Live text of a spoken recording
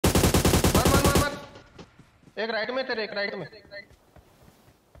एक राइट में तेरे, एक राइट में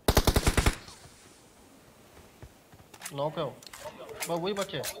नॉक है वो। बस वही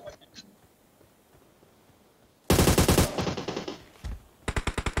बचे।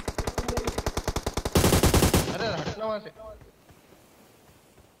 अरे हटना वहां से।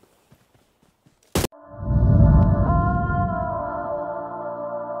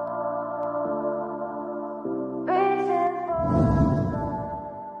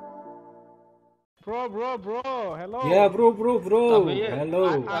 Bro, hello. Yeah, bro. अबे ये Hello.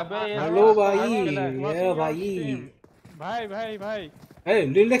 अबे ये Hello, bhai. What's Yeah, your bhai. stream? Bhai. Hey,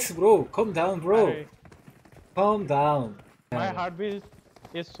 relax, bro. Calm down, bro. Bhai, Calm down. my heartbeat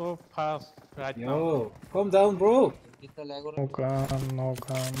is so fast right now. Yo, calm down, bro. No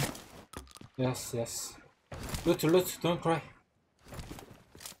calm. Yes. Loot. Don't cry.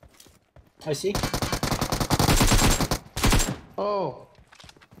 I see. ओ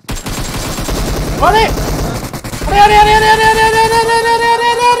अरे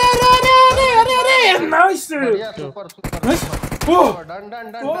nice बढ़िया, super nice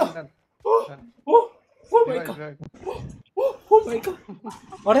done Oh my god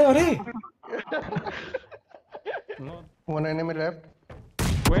अरे No. One enemy left.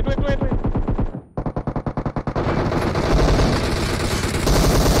 Wait.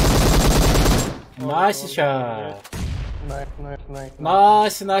 nice shot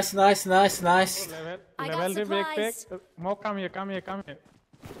nice nice Level backpack. More come here.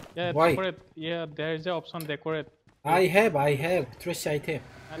 Yeah, Why? decorate. Yeah, there is the option decorate. I have trash item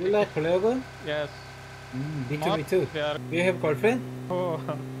you like polygon Yes. me Not too there. you have girlfriend Oh,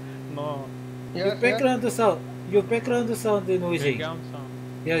 no. your background sound noisy Background sound.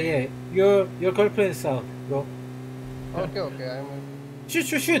 yeah your girlfriend sound bro okay I am shoot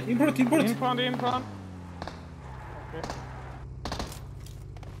in front In front. Okay.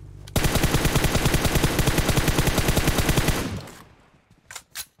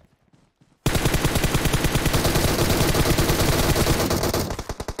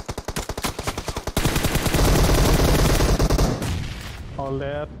 All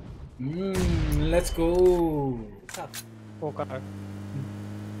that. let's go Okay.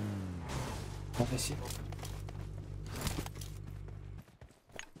 I see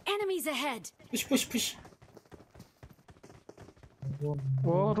Enemies ahead. push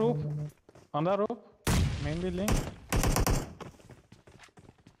Oh, roof. On the roof. Main building.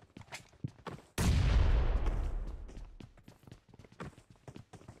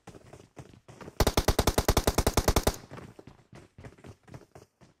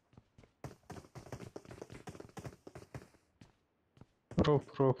 Roof.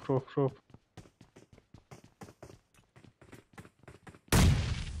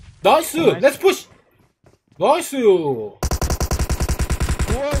 Nice! Let's push! Nice! Whoa,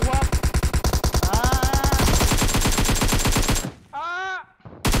 what? Ah!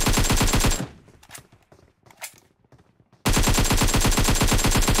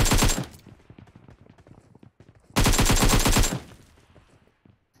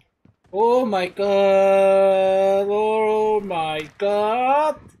 Oh my god!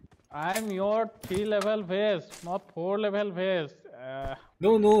 I'm your 3 level base, not 4 level base.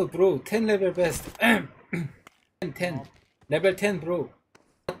 No, bro, 10 level best. 10. Level 10, bro.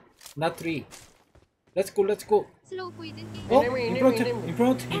 Not 3. Let's go. Oh, in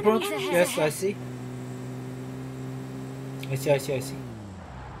front. Yes, I see. I see.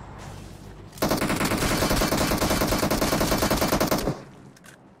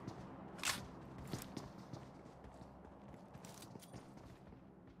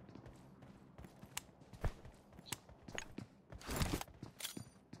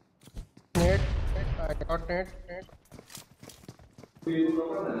 Net I got net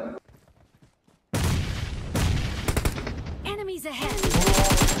Enemies ahead.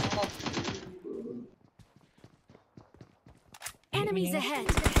 Enemies ahead.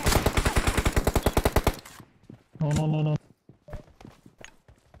 No.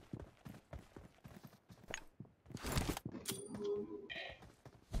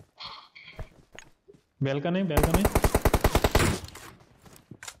 Balcony.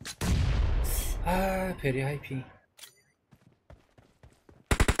 Ah, very high ping.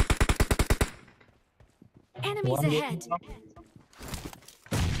 Enemies ahead.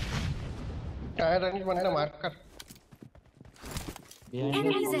 Tyre run बंदा मार कर।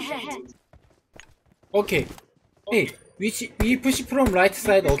 Enemies ahead. Okay. Hey, we push from right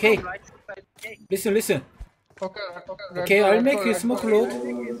side, okay? Listen. Okay, I'll make you smoke load.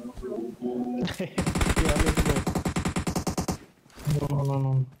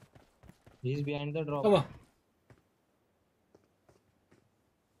 No. He's behind the drop. Come on.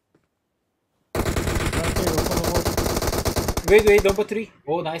 Wait, number 3.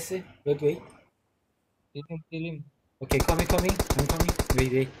 Oh, nice. Wait. Kill him. Okay, coming. I'm coming.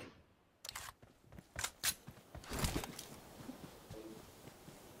 Wait.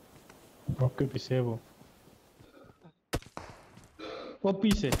 आपके पीछे है वो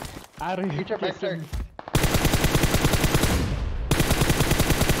पीछे आ रही है पीछे back side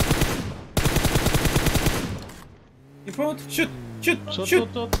In front. Shoot.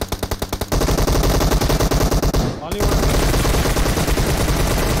 Only one.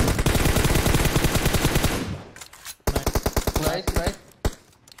 Nice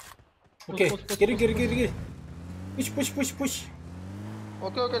Okay, get it. Push.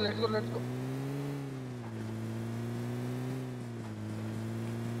 Okay let's go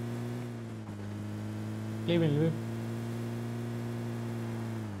Leave him.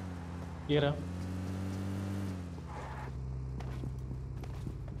 ये रहा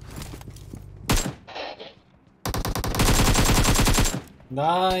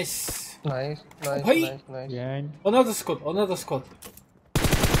Nice. नाइस भाई। Yeah. Another squad.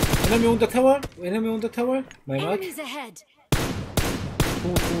 Enemy on the tower. My mark. Enemies ahead.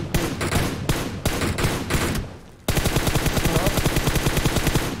 Two.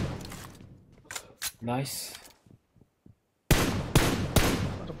 Nice.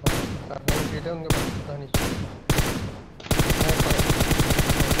 उनके पास पता नहीं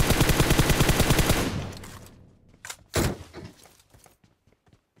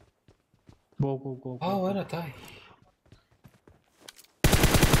Go. Oh, why not die?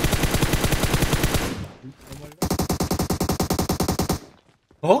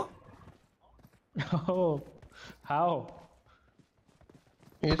 Oh? Oh, how?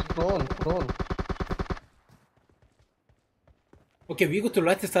 he's prone Okay, we go to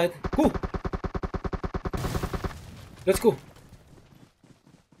right side. Go. Let's go.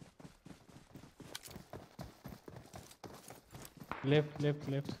 Left.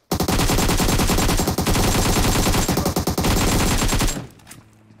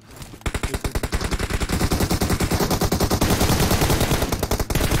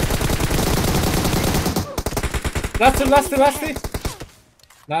 Last.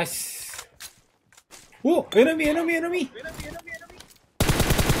 Nice. Oh, enemy.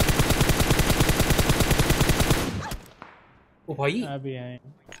 Oh, भाई. अभी आए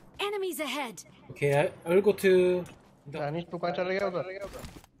Enemies ahead. Okay, I'll go to. Danish तू कहाँ चला गया उधर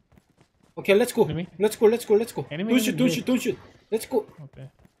Okay, let's go. Enemy? Let's go. Enemy, Don't shoot. Let's go. Okay.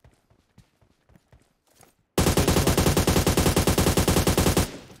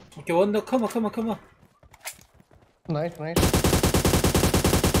 Okay, one knock. Come on. Nice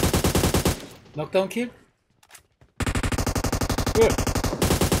Knockdown kill. Good.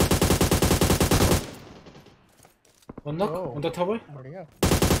 One knock Oh. on the tower. बढ़िया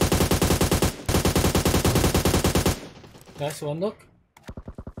Nice, one knock.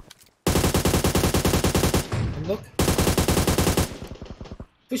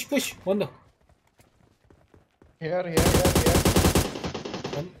 Push. One knock. here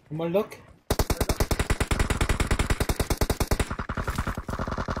One more knock.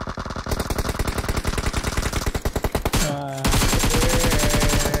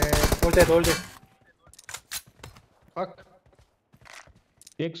 All dead. fuck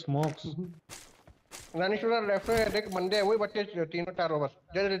Take smokes. Danish उधर left में देख बंदे हैं वही बच्चे तीनों चारों बस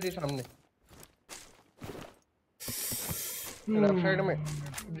जल्दी सामने लेफ्ट साइड में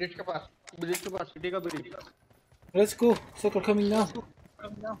ब्रिज के पास सिटी का bridge Let's go. Circle coming now.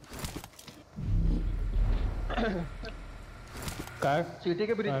 Car city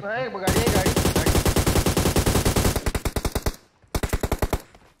के ब्रिज में है गाड़ी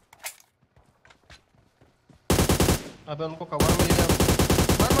अबे उनको कवर मिल गया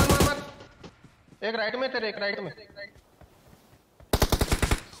मर एक राइट में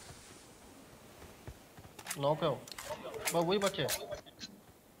नॉक है बस वही बचे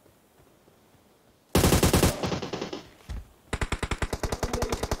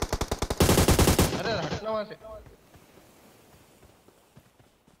अरे हटना वहां से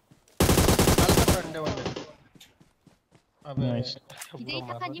अंडे अबे Nice. 기대이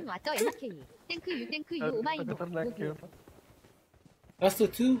타파님 왔더 MK 땡크 유 오마이노 Last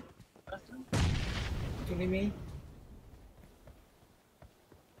two. To remain.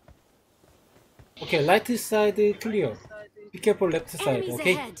 Okay, right side clear. Be careful left side, Enemies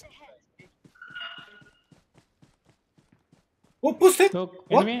okay? ahead. Oh, push it! Look,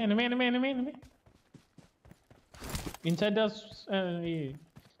 What? enemy. Inside the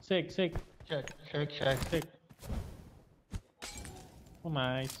shake. Shake Oh,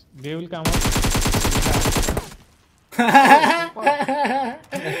 nice. They will come out.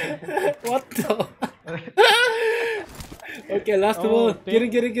 What the? Okay, last Oh, one. Get it,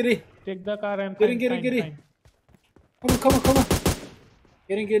 get it, get it. Take the car and Get sign, in, get in, sign, get in. sign. Come on, come on, come on.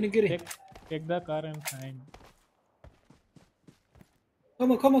 Get in, get in, get in. Take the car and sign.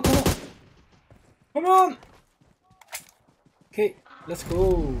 Come on, come on, come on. Come on. Okay, let's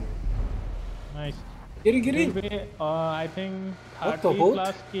go. Nice. Get in, get Will in. be, I think What the 30 boat?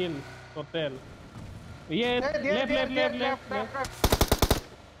 plus kill total. Yes, Hey, there, left.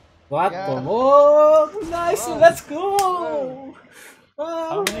 What Yeah. the? Oh, nice. Oh. Let's go.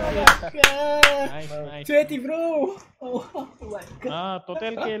 Oh many my kills? god. Nice. 20, bro. Oh my god.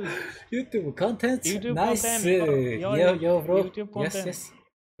 Total kill. YouTube content. YouTube Nice. content. Yo, bro. YouTube Yes, content. yes.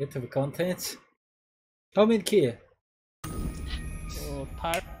 YouTube content. How many kill? Oh,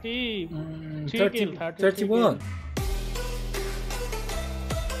 30. 30, 3 kill. 31.